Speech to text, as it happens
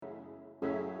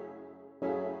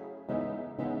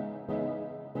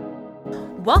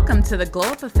Welcome to the Glow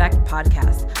Up Effect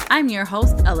podcast. I'm your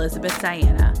host, Elizabeth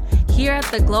Diana. Here at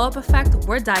the Glow Up Effect,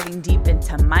 we're diving deep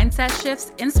into mindset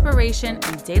shifts, inspiration,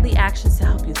 and daily actions to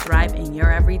help you thrive in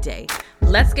your everyday.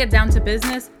 Let's get down to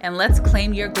business and let's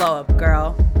claim your glow up,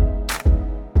 girl.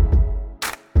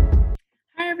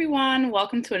 Hi, everyone.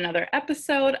 Welcome to another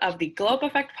episode of the Glow Up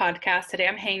Effect podcast. Today,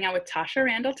 I'm hanging out with Tasha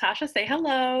Randall. Tasha, say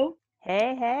hello.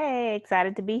 Hey,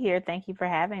 excited to be here. Thank you for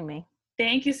having me.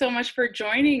 Thank you so much for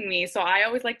joining me. So I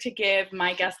always like to give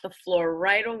my guests the floor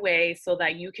right away so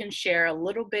that you can share a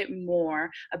little bit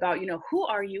more about, who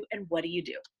are you and what do you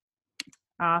do?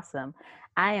 Awesome.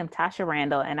 I am Tasha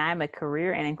Randall, and I'm a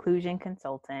career and inclusion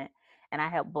consultant, and I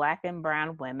help Black and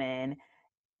Brown women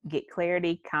get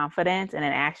clarity, confidence, and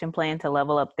an action plan to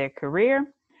level up their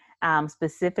career,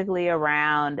 specifically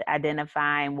around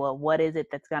identifying, what is it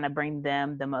that's going to bring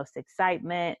them the most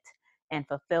excitement and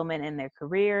fulfillment in their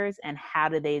careers, and how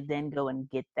do they then go and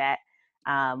get that,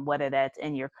 whether that's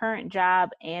in your current job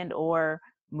and or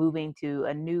moving to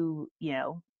a new,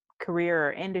 career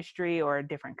or industry or a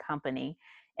different company.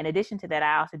 In addition to that,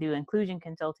 I also do inclusion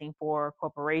consulting for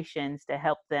corporations to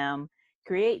help them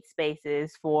create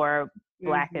spaces for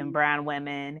Black and Brown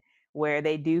women where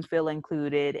they do feel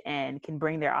included and can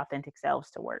bring their authentic selves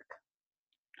to work.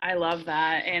 I love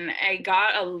that. And I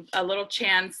got a little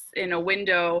chance in a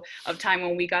window of time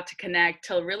when we got to connect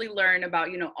to really learn about,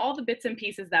 all the bits and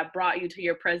pieces that brought you to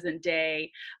your present day.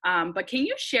 But can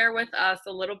you share with us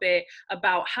a little bit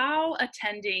about how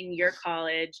attending your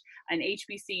college and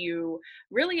HBCU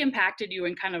really impacted you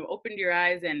and kind of opened your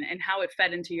eyes and how it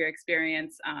fed into your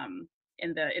experience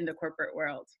in the corporate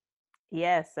world?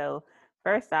 Yeah, so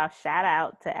first off, shout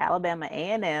out to Alabama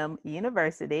A&M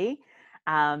University.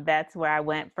 That's where I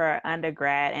went for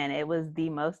undergrad, and it was the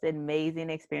most amazing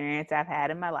experience I've had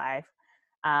in my life.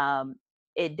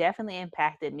 It definitely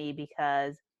impacted me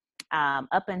because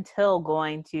up until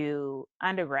going to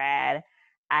undergrad,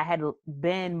 I had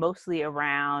been mostly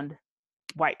around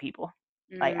white people.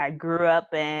 Like I grew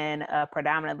up in a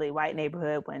predominantly white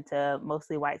neighborhood, went to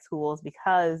mostly white schools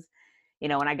because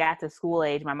when I got to school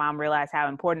age, my mom realized how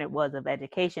important it was of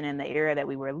education in the era that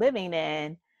we were living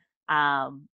in.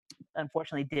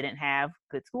 Unfortunately, didn't have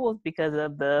good schools because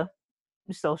of the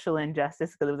social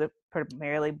injustice, because it was a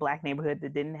primarily Black neighborhood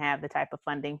that didn't have the type of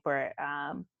funding for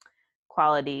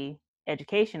quality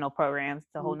educational programs.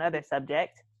 It's a whole nother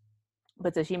subject.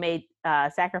 But so she made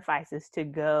sacrifices to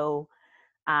go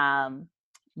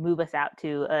move us out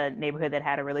to a neighborhood that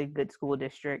had a really good school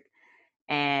district.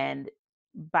 And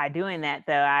by doing that,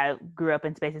 though, I grew up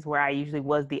in spaces where I usually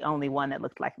was the only one that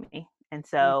looked like me. And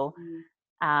so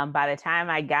by the time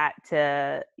I got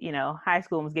to, high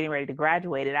school and was getting ready to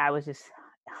graduate, I was just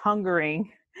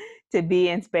hungering to be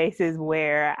in spaces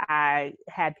where I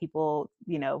had people,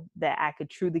 that I could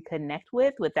truly connect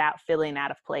with without feeling out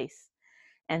of place.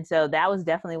 And so that was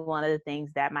definitely one of the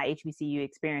things that my HBCU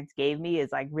experience gave me,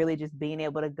 is like really just being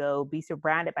able to go be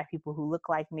surrounded by people who look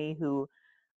like me, who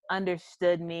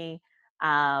understood me,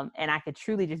 and I could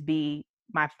truly just be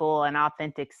my full and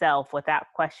authentic self without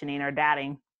questioning or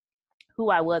doubting who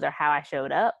I was or how I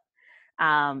showed up.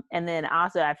 And then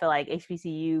also I feel like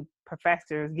HBCU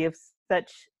professors give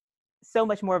so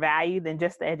much more value than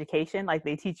just the education. Like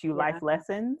they teach you life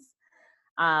lessons.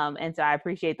 And so I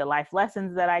appreciate the life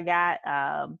lessons that I got.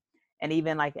 And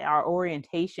even like our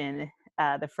orientation,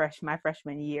 my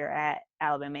freshman year at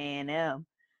Alabama A&M,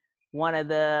 one of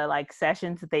the like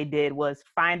sessions that they did was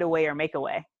find a way or make a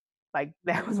way. Like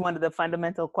that was one of the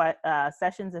fundamental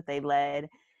sessions that they led.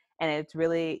 And it's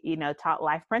really, taught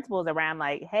life principles around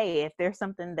like, hey, if there's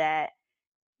something that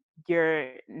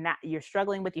you're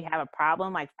struggling with, you have a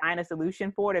problem, like find a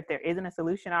solution for it. If there isn't a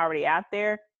solution already out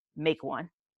there, make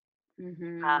one.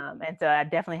 And so I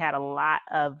definitely had a lot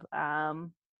of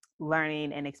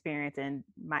learning and experience, and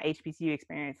my HBCU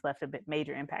experience left a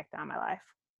major impact on my life.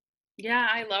 Yeah,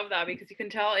 I love that because you can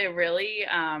tell it really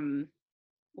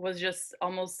was just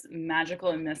almost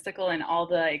magical and mystical, and all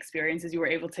the experiences you were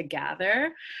able to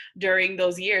gather during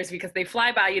those years, because they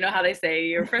fly by. You know how they say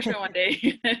you're a freshman one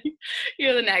day,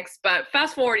 you're the next. But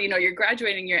fast forward, you're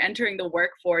graduating, you're entering the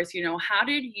workforce. How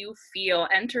did you feel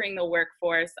entering the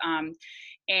workforce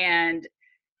and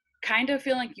kind of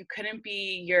feeling like you couldn't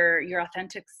be your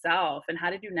authentic self, and how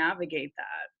did you navigate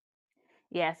that?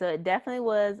 Yeah, so it definitely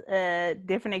was a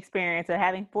different experience of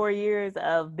having 4 years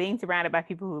of being surrounded by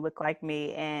people who look like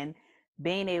me and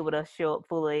being able to show up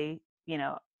fully,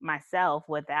 myself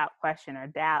without question or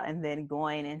doubt, and then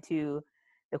going into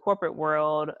the corporate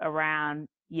world around,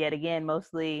 yet again,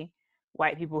 mostly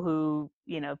white people who,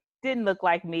 didn't look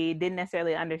like me, didn't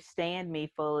necessarily understand me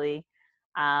fully.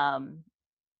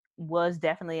 was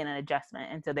definitely an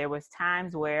adjustment. And so there was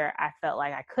times where I felt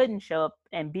like I couldn't show up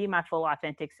and be my full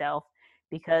authentic self,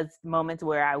 because moments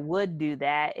where I would do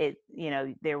that,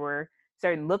 there were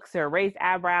certain looks or raised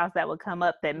eyebrows that would come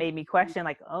up that made me question,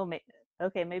 like, oh,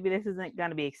 okay, maybe this isn't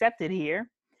going to be accepted here.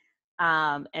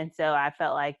 And so I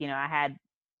felt like, I had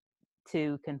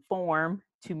to conform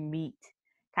to meet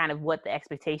kind of what the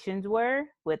expectations were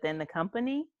within the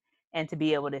company and to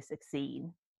be able to succeed.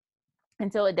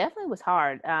 And so it definitely was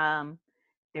hard.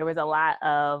 There was a lot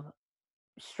of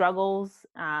struggles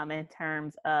in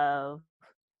terms of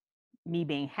me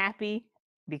being happy,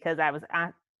 because I was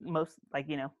most like,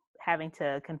 having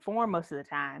to conform most of the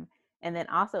time. And then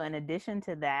also in addition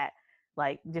to that,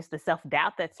 like just the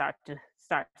self-doubt that starts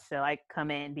to like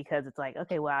come in, because it's like,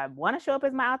 okay, well, I want to show up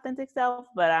as my authentic self,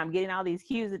 but I'm getting all these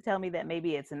cues that tell me that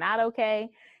maybe it's not okay.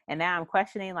 And now I'm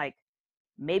questioning, like,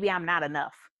 maybe I'm not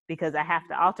enough because I have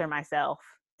to alter myself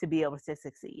to be able to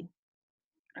succeed.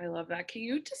 I love that. Can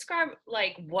you describe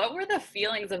like what were the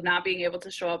feelings of not being able to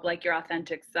show up like your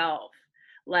authentic self?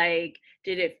 Like,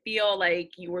 did it feel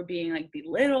like you were being like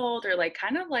belittled, or like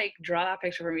kind of like draw that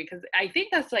picture for me? Because I think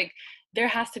that's like there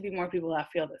has to be more people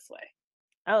that feel this way.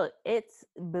 Oh, it's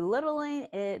belittling.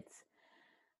 It's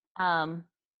um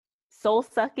soul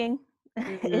sucking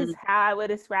Mhm. is how I would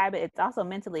describe it. It's also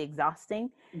mentally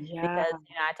exhausting, Yeah. because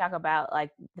I talk about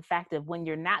like the fact of when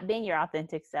you're not being your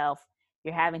authentic self,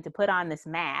 you're having to put on this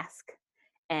mask,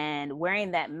 and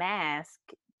wearing that mask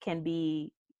can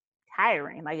be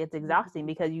tiring. Like, it's exhausting Mhm.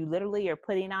 because you literally are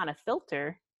putting on a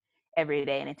filter every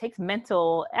day, and it takes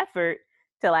mental effort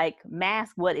to like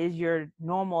mask what is your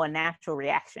normal and natural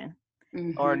reaction,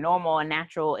 or Mhm. normal and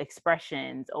natural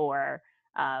expressions, or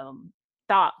um,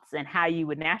 thoughts, and how you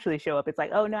would naturally show up. It's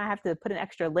like, oh no, I have to put an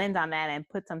extra lens on that and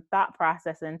put some thought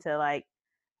process into, like,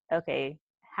 okay,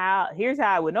 here's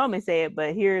how I would normally say it,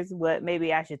 but here's what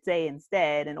maybe I should say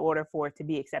instead in order for it to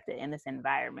be accepted in this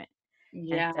environment.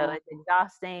 And so Yeah. it's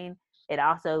exhausting. It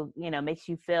also, makes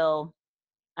you feel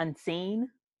unseen,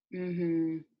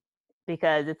 Mhm.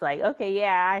 because it's like, okay,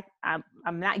 yeah,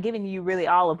 I'm not giving you really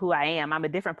all of who I am. I'm a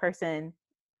different person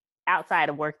outside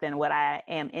of work than what I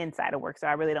am inside of work. So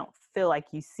I really don't feel like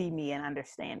you see me and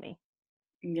understand me.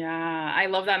 Yeah, I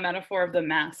love that metaphor of the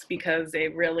mask because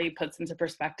it really puts into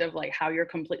perspective like how you're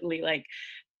completely like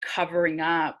covering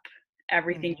up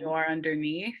everything you Mhm. are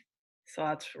underneath. So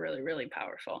that's really, really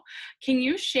powerful. Can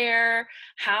you share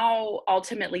how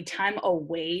ultimately time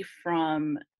away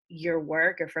from your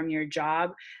work or from your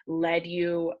job led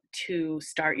you to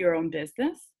start your own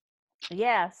business?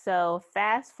 Yeah. So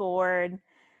fast forward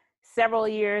several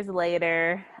years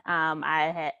later,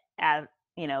 I,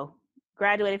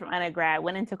 graduated from undergrad,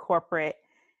 went into corporate,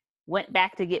 went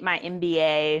back to get my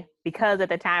MBA, because at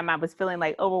the time I was feeling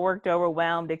like overworked,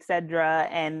 overwhelmed, etc.,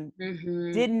 and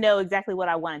Mhm. didn't know exactly what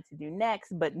I wanted to do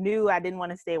next, but knew I didn't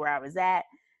want to stay where I was at.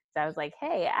 So I was like,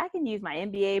 hey, I can use my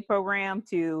MBA program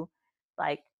to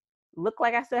like look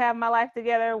like I still have my life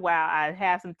together while I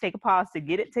have some take a pause to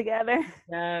get it together.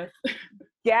 Yes.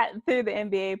 Got through the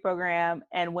MBA program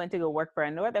and went to go work for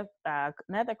another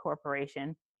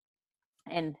corporation,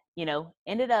 and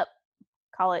ended up,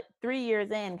 call it 3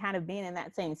 years in, kind of being in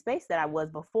that same space that I was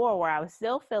before, where I was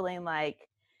still feeling like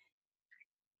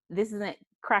this isn't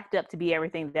cracked up to be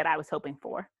everything that I was hoping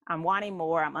for. I'm wanting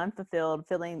more. I'm unfulfilled,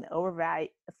 feeling overvalued,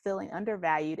 feeling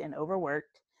undervalued and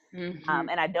overworked. Mhm.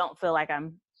 And I don't feel like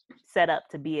I'm set up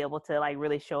to be able to like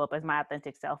really show up as my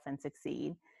authentic self and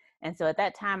succeed. And so at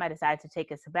that time, I decided to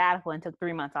take a sabbatical and took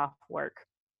 3 months off work.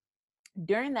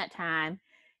 During that time,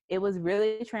 it was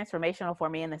really transformational for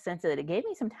me in the sense that it gave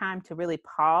me some time to really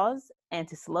pause and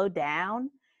to slow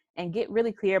down and get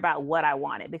really clear about what I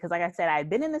wanted. Because, like I said, I had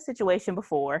been in this situation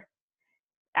before.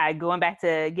 I going back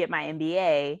to get my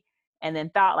MBA, and then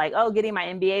thought like, oh, getting my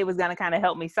MBA was going to kind of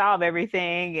help me solve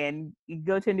everything, and you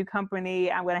go to a new company,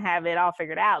 I'm going to have it all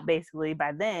figured out basically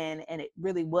by then. And it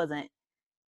really wasn't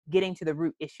getting to the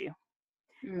root issue.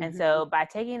 And Mhm. so by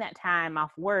taking that time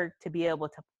off work to be able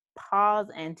to pause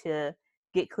and to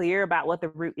get clear about what the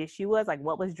root issue was, like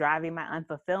what was driving my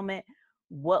unfulfillment,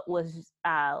 what was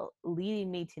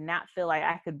leading me to not feel like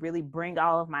I could really bring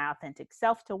all of my authentic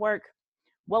self to work,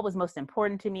 what was most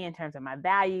important to me in terms of my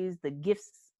values, the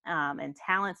gifts and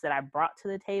talents that I brought to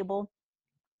the table,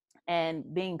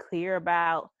 and being clear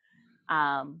about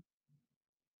um,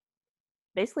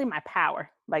 basically my power,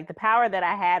 like the power that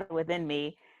I had within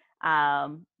me,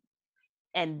 um,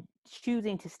 and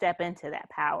choosing to step into that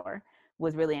power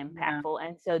was really Yeah. impactful.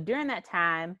 And so during that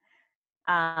time,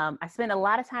 I spent a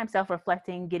lot of time self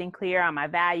reflecting, getting clear on my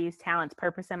values, talents,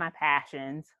 purpose, and my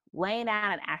passions, laying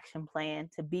out an action plan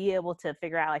to be able to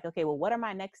figure out, like, okay, well, what are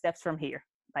my next steps from here?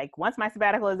 Like, once my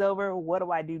sabbatical is over, what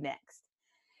do I do next?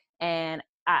 And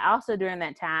I also, during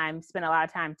that time, spent a lot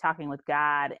of time talking with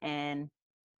God, and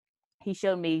he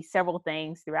showed me several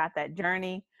things throughout that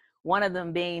journey. One of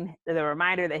them being the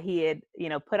reminder that he had,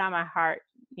 put on my heart,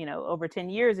 over 10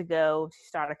 years ago to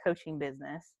start a coaching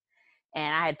business.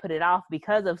 And I had put it off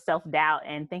because of self-doubt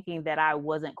and thinking that I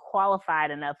wasn't qualified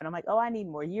enough. And I'm like, oh, I need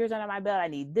more years under my belt. I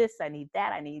need this, I need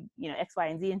that, I need, X, Y,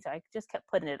 and Z. And so I just kept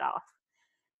putting it off.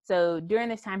 So during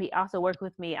this time, he also worked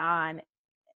with me on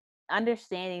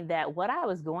understanding that what I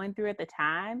was going through at the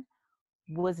time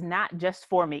was not just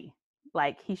for me.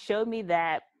 Like, he showed me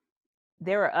that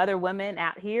there are other women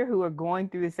out here who are going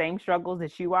through the same struggles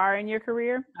that you are in your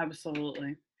career.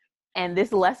 Absolutely. And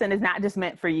this lesson is not just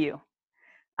meant for you.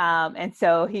 And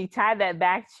so he tied that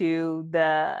back to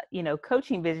the,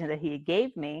 coaching vision that he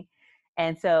gave me.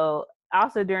 And so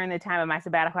also during the time of my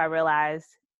sabbatical, I realized,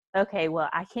 okay, well,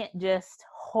 I can't just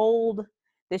hold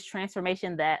this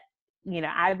transformation that,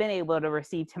 I've been able to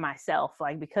receive to myself,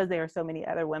 like, because there are so many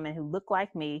other women who look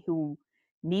like me who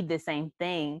need the same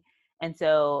thing. And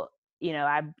so,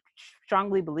 I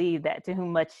strongly believe that to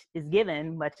whom much is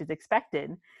given, much is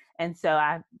expected. And so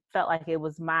I felt like it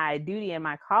was my duty and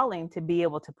my calling to be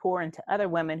able to pour into other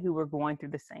women who were going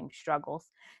through the same struggles.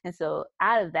 And so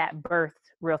out of that birthed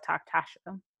Real Talk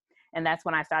Tasha. And that's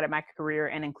when I started my career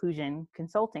in inclusion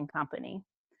consulting company,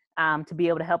 to be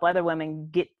able to help other women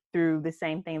get through the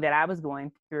same thing that I was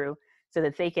going through so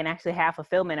that they can actually have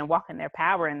fulfillment and walk in their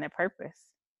power and their purpose.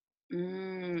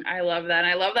 I love that. And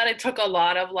I love that it took a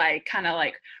lot of kind of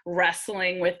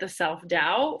wrestling with the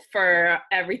self-doubt for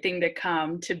everything to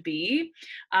come to be.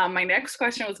 My next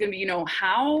question was going to be,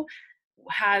 how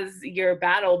has your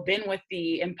battle been with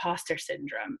the imposter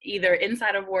syndrome, either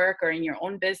inside of work or in your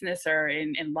own business or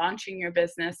in launching your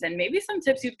business? And maybe some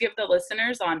tips you'd give the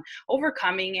listeners on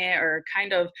overcoming it or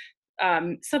kind of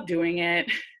subduing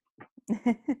it.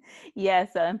 Yeah,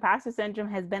 so imposter syndrome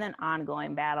has been an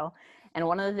ongoing battle. And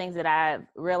one of the things that I've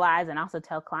realized and also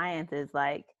tell clients is,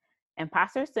 like,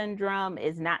 imposter syndrome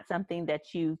is not something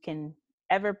that you can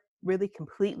ever really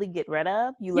completely get rid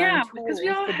of. You learn Yeah, because we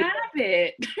tools all to be have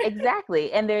it.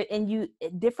 exactly. And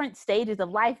different stages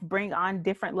of life bring on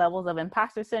different levels of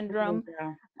imposter syndrome,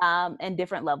 Yeah. and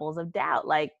different levels of doubt.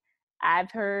 Like,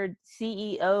 I've heard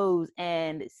CEOs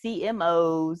and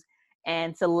CMOs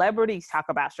and celebrities talk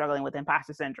about struggling with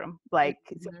imposter syndrome. Like,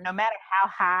 so no Mhm. matter how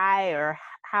high or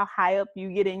how high up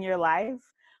you get in your life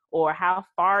or how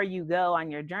far you go on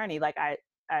your journey, like, I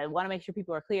want to make sure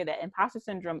people are clear that imposter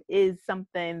syndrome is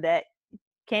something that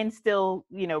can still,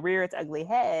 rear its ugly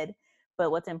head. But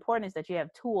what's important is that you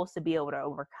have tools to be able to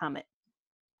overcome it.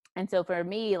 And so for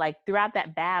me, like, throughout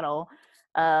that battle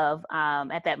of,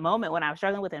 at that moment when I was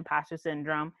struggling with imposter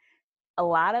syndrome, a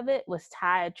lot of it was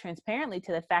tied transparently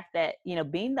to the fact that,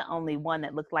 being the only one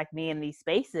that looked like me in these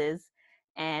spaces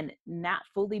and not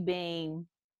fully being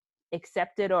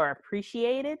accepted or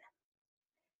appreciated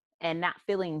and not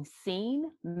feeling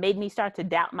seen made me start to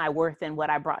doubt my worth and what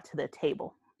I brought to the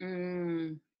table.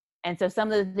 Mm. And so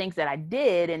some of the things that I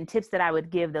did and tips that I would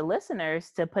give the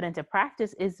listeners to put into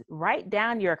practice is write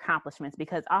down your accomplishments,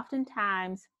 because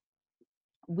oftentimes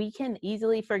we can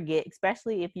easily forget,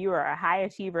 especially if you are a high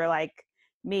achiever like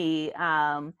me.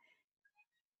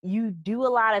 You do a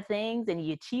lot of things and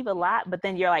you achieve a lot, but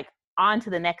then you're like, on to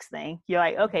the next thing. You're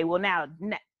like, okay, well, now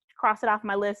cross it off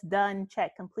my list, done,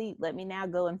 check, complete. Let me now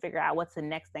go and figure out what's the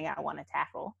next thing I want to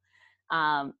tackle.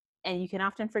 Um, and you can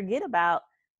often forget about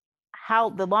how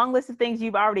the long list of things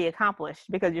you've already accomplished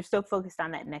because you're so focused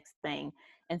on that next thing.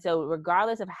 And so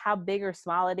regardless of how big or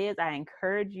small it is, I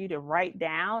encourage you to write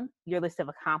down your list of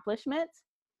accomplishments,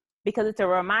 because it's a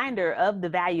reminder of the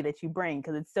value that you bring,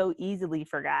 because it's so easily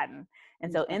forgotten.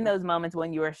 And so in Yeah. those moments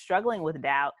when you are struggling with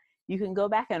doubt, you can go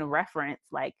back and reference,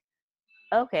 like,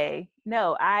 okay,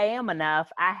 no, I am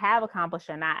enough. I have accomplished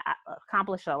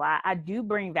a lot. I do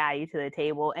bring value to the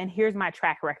table. And here's my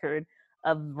track record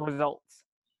of results.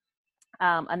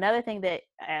 Another thing that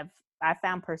I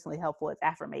found personally helpful is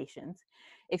affirmations,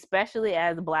 especially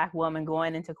as a Black woman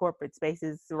going into corporate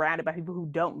spaces surrounded by people who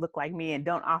don't look like me and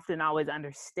don't often always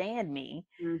understand me.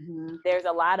 Mhm. There's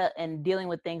a lot of, and dealing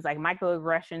with things like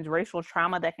microaggressions, racial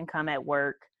trauma that can come at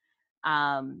work.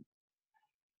 Um,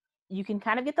 you can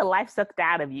kind of get the life sucked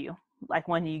out of you, like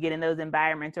when you get in those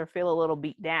environments or feel a little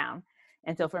beat down.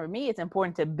 And so for me, it's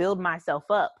important to build myself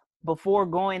up before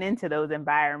going into those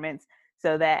environments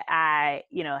so that I,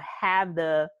 have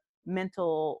the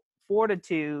mental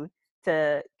fortitude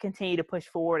to continue to push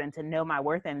forward and to know my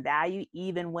worth and value,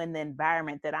 even when the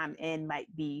environment that I'm in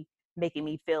might be making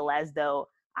me feel as though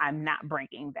I'm not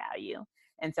bringing value.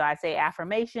 And so I say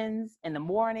affirmations in the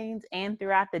mornings and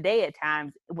throughout the day at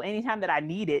times, anytime that I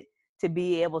need it to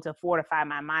be able to fortify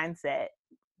my mindset.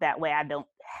 That way I don't,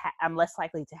 I'm less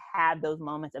likely to have those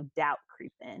moments of doubt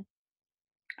creep in.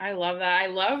 I love that. I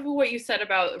love what you said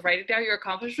about writing down your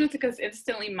accomplishments because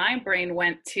instantly my brain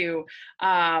went to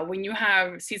when you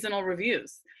have seasonal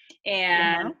reviews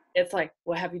and Uh-huh. it's like,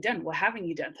 what have you done? What haven't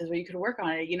you done? This way you could work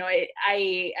on it. You know,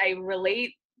 I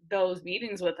relate those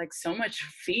meetings with like so much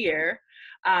fear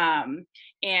um,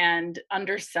 and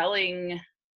underselling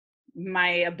my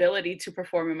ability to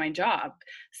perform in my job.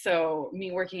 So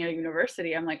me working at a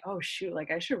university, I'm like, oh shoot,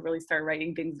 like I should really start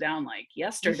writing things down like You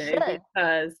yesterday should.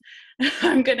 because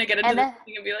I'm gonna get into And this that,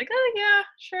 thing and be like, oh yeah,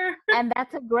 sure. and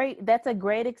that's a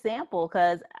great example,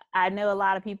 because I know a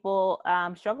lot of people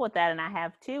struggle with that, and I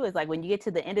have too. Is like when you get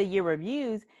to the end of year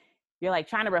reviews, you're like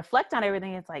trying to reflect on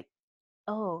everything. It's like,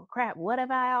 oh crap, what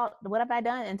have I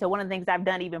done? And so one of the things I've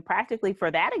done even practically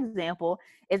for that example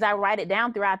is I write it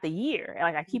down throughout the year.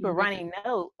 Like I keep a Mhm. running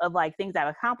note of like things I've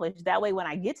accomplished. That way when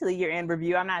I get to the year end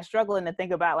review, I'm not struggling to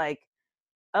think about like,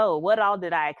 oh, what all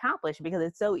did I accomplish? Because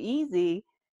it's so easy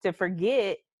to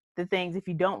forget the things if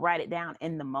you don't write it down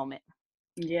in the moment.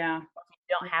 Yeah,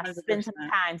 You don't have to spend some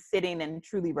 100%. time sitting and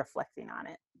truly reflecting on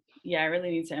it. Yeah, I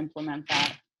really need to implement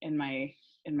that in my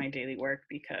daily work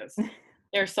because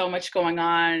there's so much going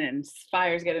on and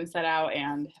fires getting set out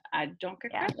and I don't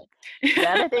get Yeah. credit. The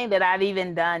other thing that I've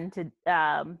even done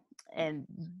to and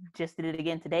just did it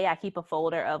again today, I keep a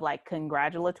folder of like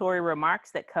congratulatory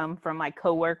remarks that come from like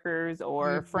coworkers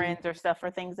or Mhm. friends or stuff for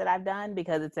things that I've done,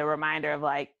 because it's a reminder of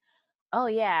like, oh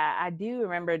yeah, I do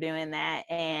remember doing that,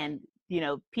 and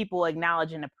people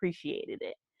acknowledge and appreciated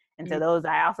it. And so those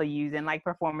I also use in like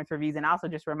performance reviews, and also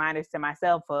just reminders to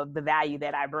myself of the value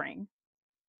that I bring.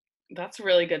 That's a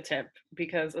really good tip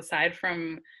because aside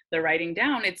from the writing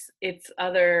down, it's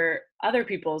other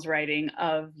people's writing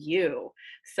of you.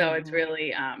 So it's Hmm.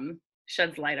 really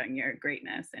sheds light on your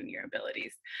greatness and your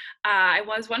abilities. I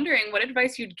was wondering what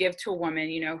advice you'd give to a woman,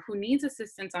 you know, who needs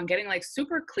assistance on getting like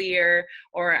super clear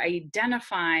or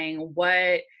identifying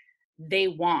what they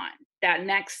want, that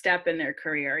next step in their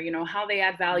career, you know, how they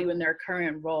add value in their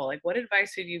current role. Like what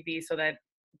advice would you be so that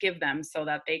give them so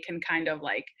that they can kind of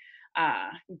like uh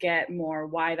get more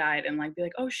wide-eyed and like be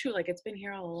like, oh shoot, like it's been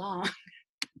here all along.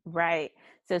 Right.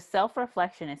 So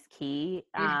self-reflection is key.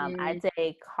 Hmm. I'd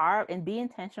say carve and be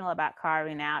intentional about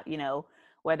carving out,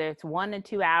 whether it's 1 to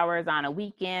 2 hours on a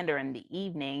weekend or in the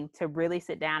evening, to really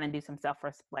sit down and do some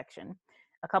self-reflection.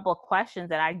 A couple of questions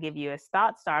that I give you as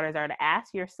thought starters are to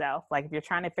ask yourself, like if you're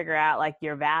trying to figure out like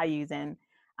your values and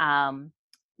um,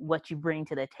 what you bring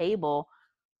to the table,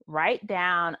 write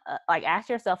down, like ask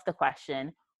yourself the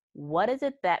question, what is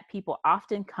it that people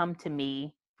often come to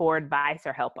me for advice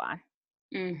or help on?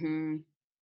 Hmm.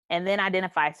 And then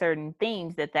identify certain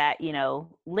things that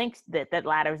links that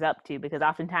ladders up to, because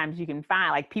oftentimes you can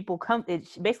find like people come,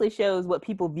 basically shows what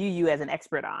people view you as an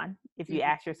expert on. If you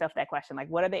ask yourself that question, like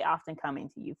what are they often coming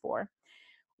to you for?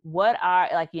 What are,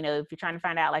 like, if you're trying to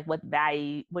find out like what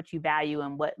you value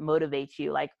and what motivates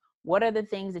you, like what are the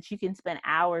things that you can spend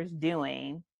hours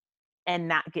doing and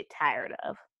not get tired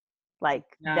of? Like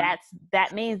Yeah.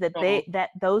 that means that Cool.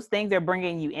 those things are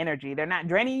bringing you energy. They're not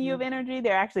draining you of energy,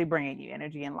 they're actually bringing you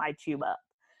energy and light you up.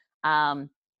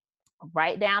 um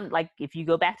Write down, like if you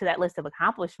go back to that list of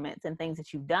accomplishments and things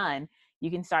that you've done, you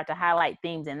can start to highlight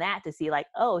themes in that to see like,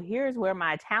 oh, here's where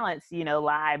my talents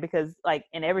lie, because like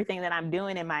in everything that I'm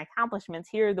doing in my accomplishments,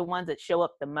 here are the ones that show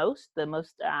up the most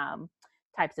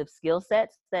types of skill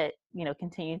sets that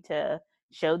continue to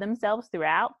show themselves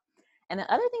throughout. And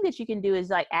the other thing that you can do is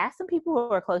like ask some people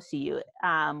who are close to you,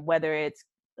 whether it's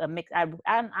a mix. I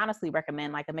honestly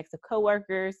recommend like a mix of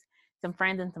coworkers, some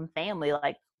friends, and some family.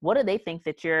 Like, what do they think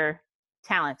that your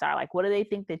talents are? Like, what do they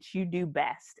think that you do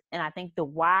best? And I think the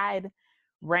wide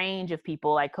range of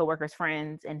people, like coworkers,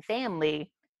 friends, and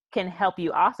family, can help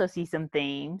you also see some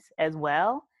themes as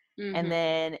well. And Hmm.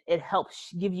 then it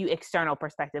helps give you external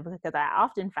perspective, because I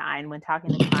often find when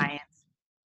talking to clients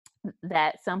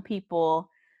that some people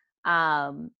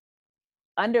um,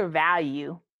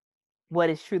 undervalue what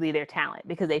is truly their talent,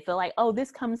 because they feel like, oh,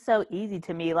 this comes so easy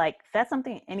to me. Like that's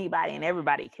something anybody and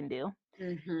everybody can do.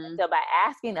 And Hmm. so by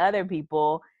asking other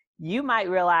people, you might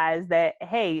realize that,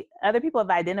 hey, other people have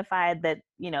identified that,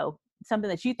 something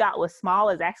that you thought was small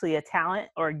is actually a talent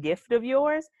or a gift of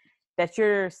yours that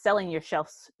you're selling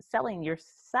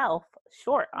yourself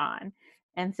short on.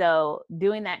 And so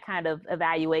doing that kind of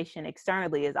evaluation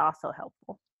externally is also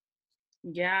helpful.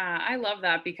 Yeah, I love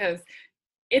that because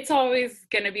it's always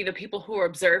going to be the people who are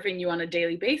observing you on a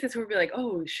daily basis who will be like,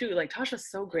 oh shoot, like Tasha's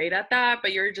so great at that,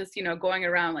 but you're just, going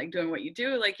around like doing what you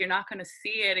do, like you're not going to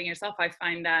see it in yourself. I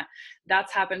find that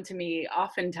that's happened to me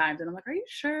oftentimes, and I'm like, are you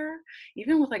sure?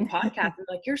 Even with like podcasts,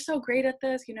 like, you're so great at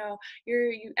this, you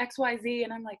XYZ,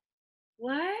 and I'm like,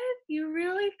 what? You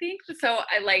really think so?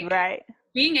 I like Right.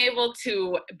 being able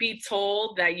to be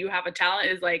told that you have a talent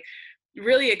is like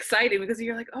really exciting, because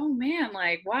you're like, oh man,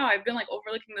 like, wow, I've been like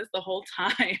overlooking this the whole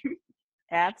time.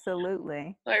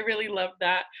 Absolutely. So I really love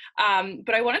that.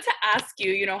 But I wanted to ask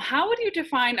you, how would you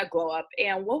define a glow up,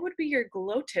 and what would be your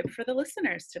glow tip for the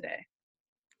listeners today?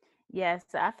 Yes,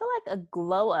 I feel like a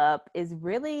glow up is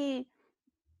really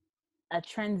a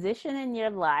transition in your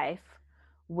life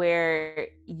where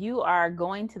you are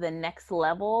going to the next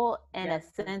level in Yeah. a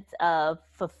sense of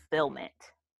fulfillment.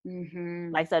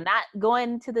 Mm-hmm. Like, so not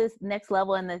going to this next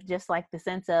level in the just like the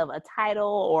sense of a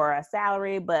title or a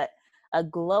salary, but a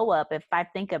glow up. If I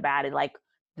think about it, like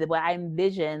the way I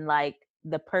envision, like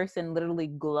the person literally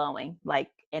glowing, like,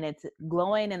 and it's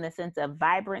glowing in the sense of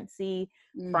vibrancy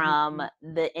from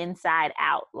Mm-hmm. the inside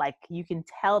out. Like you can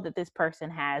tell that this person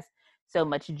has so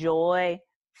much joy,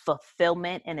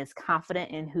 fulfillment, and is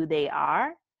confident in who they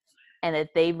are, and that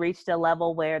they've reached a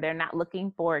level where they're not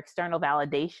looking for external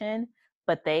validation,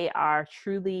 but they are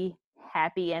truly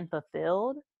happy and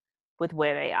fulfilled with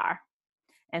where they are.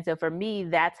 And so for me,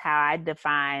 that's how I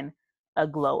define a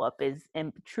glow up is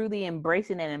truly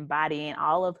embracing and embodying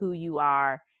all of who you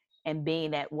are and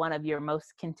being at one of your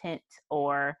most content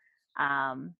or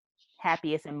um,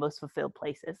 happiest and most fulfilled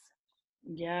places.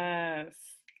 Yes,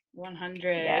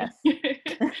 100. Yes.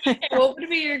 And what would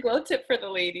be your glow tip for the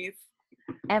ladies?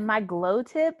 And my glow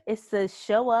tip is to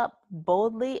show up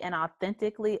boldly and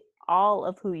authentically all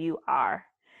of who you are,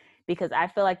 because I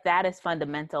feel like that is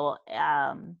fundamental.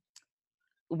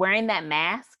 Wearing that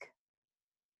mask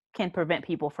can prevent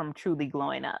people from truly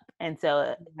glowing up. And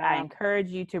so I Yeah. encourage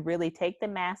you to really take the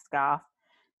mask off,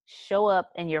 show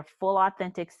up in your full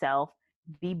authentic self,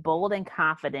 be bold and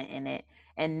confident in it,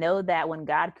 and know that when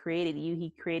God created you, he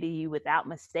created you without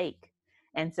mistake.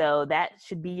 And so that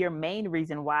should be your main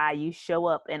reason why you show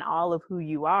up in all of who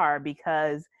you are,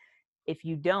 because if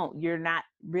you don't, you're not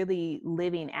really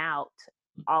living out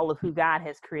all of who God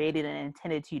has created and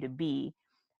intended you to be.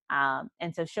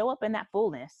 And so show up in that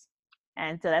fullness.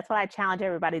 And so that's what I challenge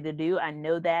everybody to do. I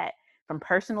know that from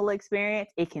personal experience,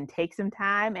 it can take some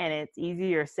time and it's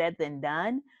easier said than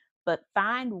done. But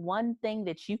find one thing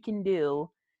that you can do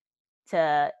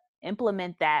to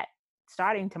implement that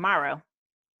starting tomorrow.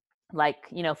 Like,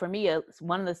 for me,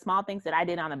 one of the small things that I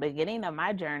did on the beginning of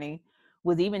my journey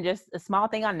was even just a small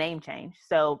thing on name change.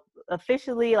 So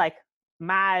officially, like,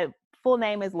 my full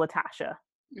name is Latasha.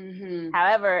 Mm-hmm.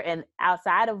 However, and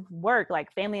outside of work,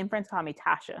 like family and friends call me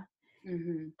Tasha.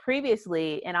 Mm-hmm.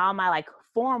 Previously, in all my like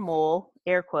formal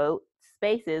air quote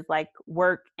spaces, like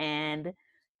work and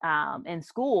in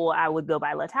school, I would go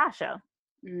by Latasha.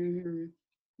 Mm-hmm.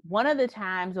 One of the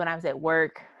times when I was at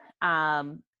work,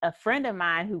 a friend of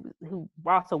mine who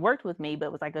also worked with me,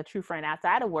 but was like a true friend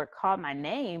outside of work, called my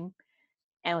name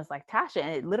and was like Tasha,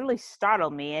 and it literally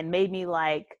startled me and made me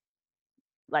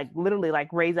literally like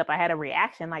raise up. I had a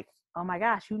reaction like, oh my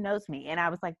gosh, who knows me? And I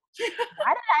was like,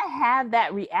 why did I have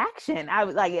that reaction? I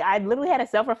was like, I literally had a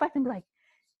self-reflect and be like,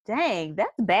 dang,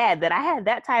 that's bad that I had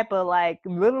that type of like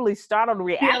literally startled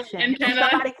Yeah, like reaction from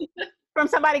antenna.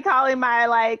 somebody calling my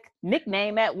like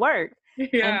nickname at work. And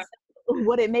Yeah. so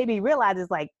what it made me realize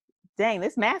is like, dang,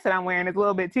 this mask that I'm wearing is a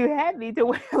little bit too heavy to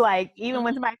wear. Like, even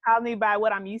when somebody calls me by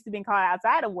what I'm used to being called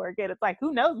outside of work, and it's like,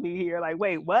 who knows me here? Like,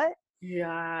 wait, what?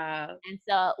 Yeah. And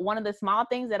so one of the small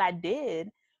things that I did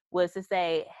was to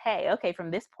say, hey, okay, from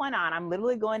this point on, I'm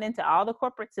literally going into all the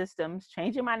corporate systems,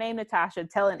 changing my name to Tasha,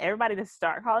 telling everybody to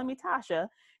start calling me Tasha,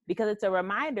 because it's a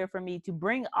reminder for me to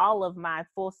bring all of my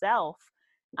full self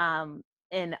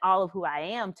and all of who I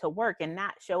am to work and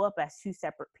not show up as two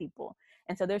separate people.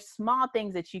 And so there's small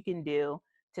things that you can do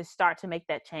to start to make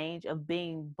that change of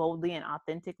being boldly and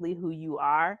authentically who you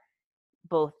are,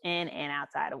 both in and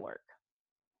outside of work.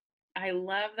 I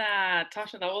love that.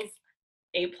 Tasha, that was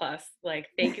A plus. Like,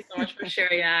 thank you so much for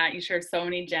sharing that. You shared so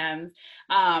many gems.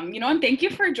 And thank you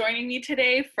for joining me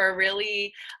today, for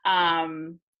really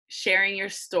sharing your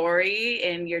story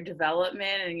and your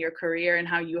development and your career, and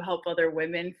how you help other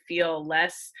women feel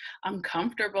less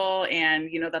uncomfortable, and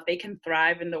that they can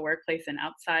thrive in the workplace and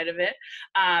outside of it.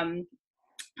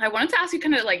 I wanted to ask you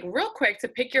kind of like real quick to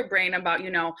pick your brain about,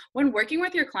 when working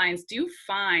with your clients, do you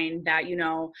find that,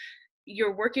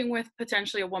 you're working with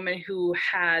potentially a woman who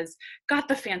has got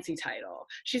the fancy title.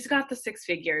 She's got the six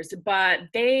figures, but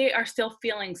they are still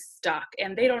feeling stuck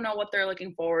and they don't know what they're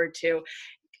looking forward to.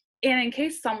 And in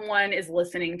case someone is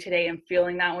listening today and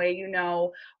feeling that way,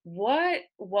 what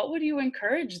would you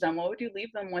encourage them? What would you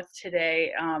leave them with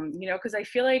today? Because I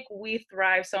feel like we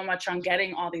thrive so much on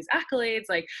getting all these accolades,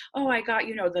 like, oh, I got,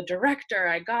 the director,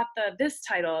 I got the this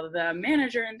title, the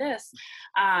manager in this.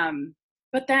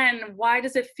 But then why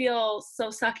does it feel so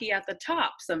sucky at the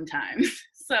top sometimes?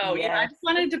 So, I Yes. just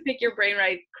wanted to pick your brain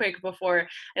right quick before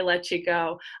I let you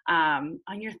go, on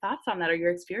your thoughts on that or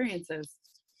your experiences.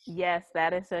 Yes,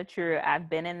 that is so true. I've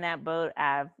been in that boat.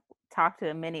 I've talked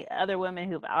to many other women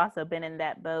who've also been in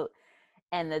that boat.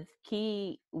 And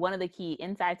one of the key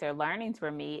insights or learnings for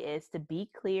me is to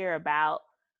be clear about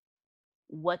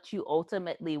what you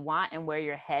ultimately want and where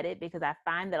you're headed, because I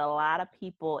find that a lot of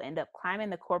people end up climbing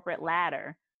the corporate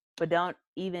ladder, but don't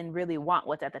even really want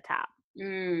what's at the top.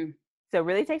 Mm, So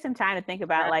really take some time to think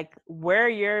about yeah. like where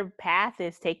your path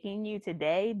is taking you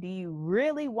today. Do you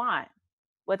really want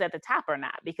what's at the top or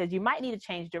not? Because you might need to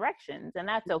change directions, and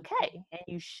that's okay. And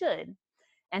you should.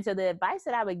 And so the advice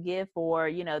that I would give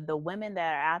for, the women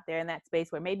that are out there in that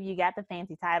space where maybe you got the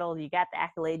fancy titles, you got the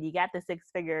accolade, you got the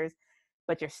six figures,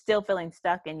 but you're still feeling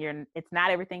stuck and it's not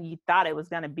everything you thought it was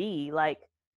going to be. Like,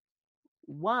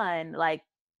 one, like,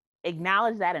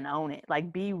 acknowledge that and own it.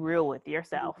 Like, be real with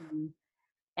yourself. Mhm.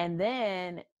 And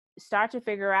then start to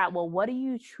figure out, well, what do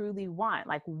you truly want?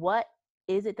 Like, what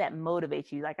is it that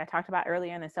motivates you? Like I talked about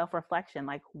earlier in the self-reflection,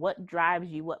 like what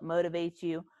drives you, what motivates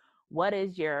you, what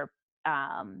is your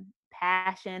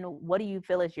passion, what do you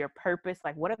feel is your purpose,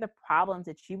 like what are the problems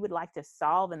that you would like to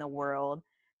solve in the world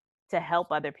to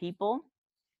help other people.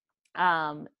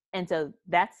 And so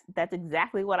that's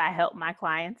exactly what I help my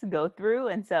clients go through.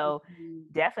 And so Mhm.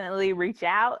 definitely reach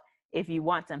out if you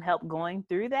want some help going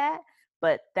through that.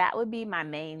 But that would be my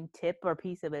main tip or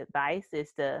piece of advice,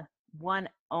 is to, one,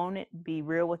 own it, be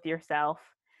real with yourself.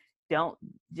 Don't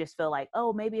just feel like,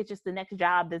 oh, maybe it's just the next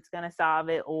job that's going to solve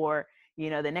it, or,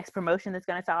 the next promotion that's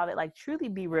going to solve it. Like, truly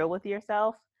be real with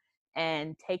yourself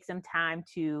and take some time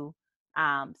to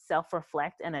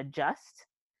self-reflect and adjust,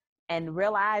 and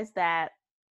realize that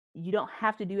you don't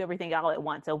have to do everything all at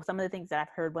once. So some of the things that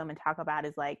I've heard women talk about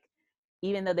is like,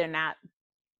 even though they're not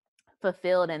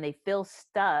fulfilled and they feel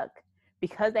stuck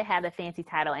because they have the fancy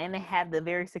title and they have the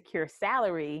very secure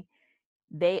salary,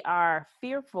 they are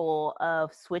fearful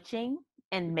of switching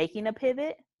and making a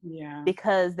pivot Yeah.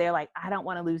 because they're like, I don't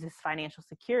want to lose this financial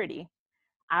security.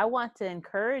 I want to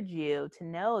encourage you to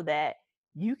know that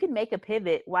you can make a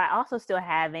pivot while also still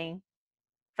having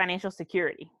financial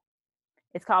security.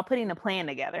 It's called putting a plan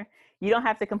together. You don't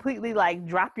have to completely like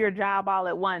drop your job all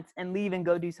at once and leave and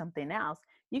go do something else.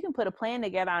 You can put a plan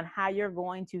together on how you're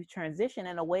going to transition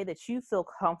in a way that you feel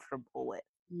comfortable with.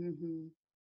 Mhm.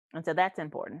 And so that's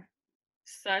important.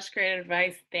 Such great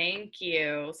advice. Thank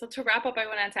you. So to wrap up, I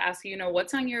wanted to ask you,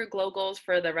 what's on your glow goals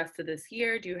for the rest of this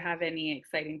year? Do you have any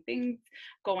exciting things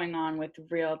going on with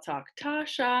Real Talk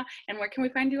Tasha? And where can we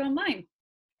find you online?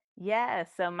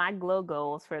 Yes. So my glow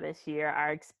goals for this year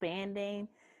are expanding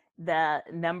the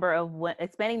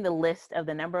list of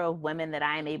the number of women that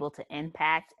I am able to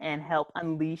impact and help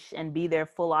unleash and be their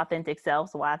full authentic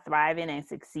selves while thriving and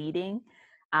succeeding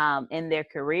in their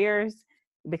careers.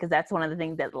 Because that's one of the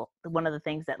things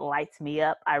that lights me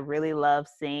up. I really love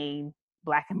seeing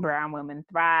Black and brown women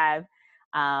thrive,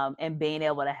 and being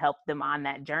able to help them on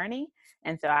that journey.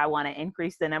 And so I want to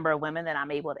increase the number of women that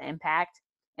I'm able to impact.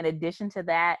 In addition to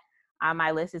that, on my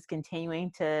list is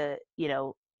continuing to,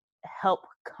 help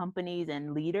companies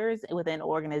and leaders within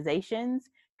organizations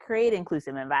create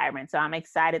inclusive environments. So I'm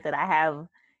excited that I have,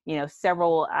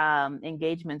 several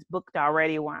engagements booked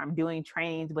already where I'm doing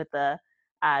trainings with a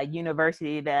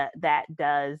university that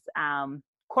does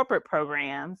corporate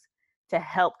programs to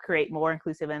help create more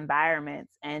inclusive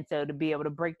environments. And so to be able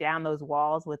to break down those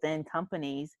walls within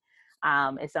companies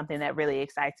is something that really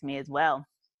excites me as well.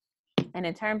 And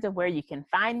in terms of where you can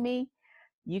find me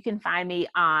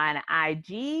on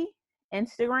IG,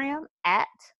 Instagram at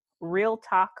Real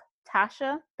Talk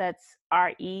Tasha. That's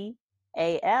RealTalkTasha,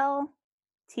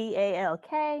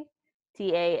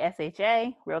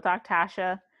 Real Talk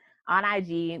Tasha on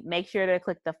IG. Make sure to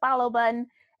click the follow button.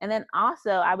 And then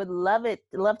also, I would love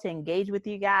to engage with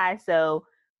you guys. So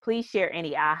please share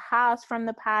any ahas from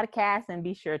the podcast and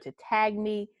be sure to tag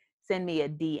me, send me a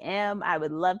DM. I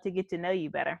would love to get to know you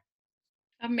better.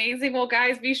 Amazing. Well,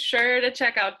 guys, be sure to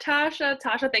check out Tasha.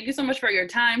 Tasha, thank you so much for your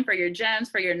time, for your gems,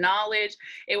 for your knowledge.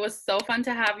 It was so fun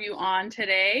to have you on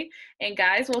today. And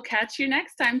guys, we'll catch you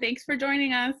next time. Thanks for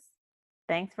joining us.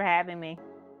 Thanks for having me.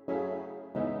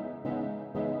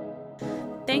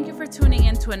 Thank you for tuning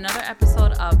in to another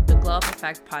episode of the Glow Up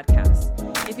Effect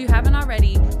podcast. If you haven't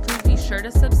already, please be sure to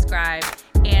subscribe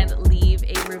and leave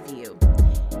a review.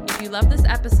 If you love this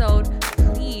episode,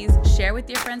 please share with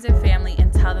your friends and family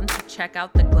and tell them to check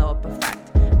out the Glow Up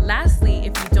Effect. Lastly,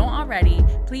 if you don't already,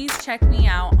 please check me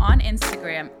out on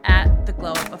Instagram at the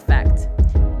Glow Up Effect.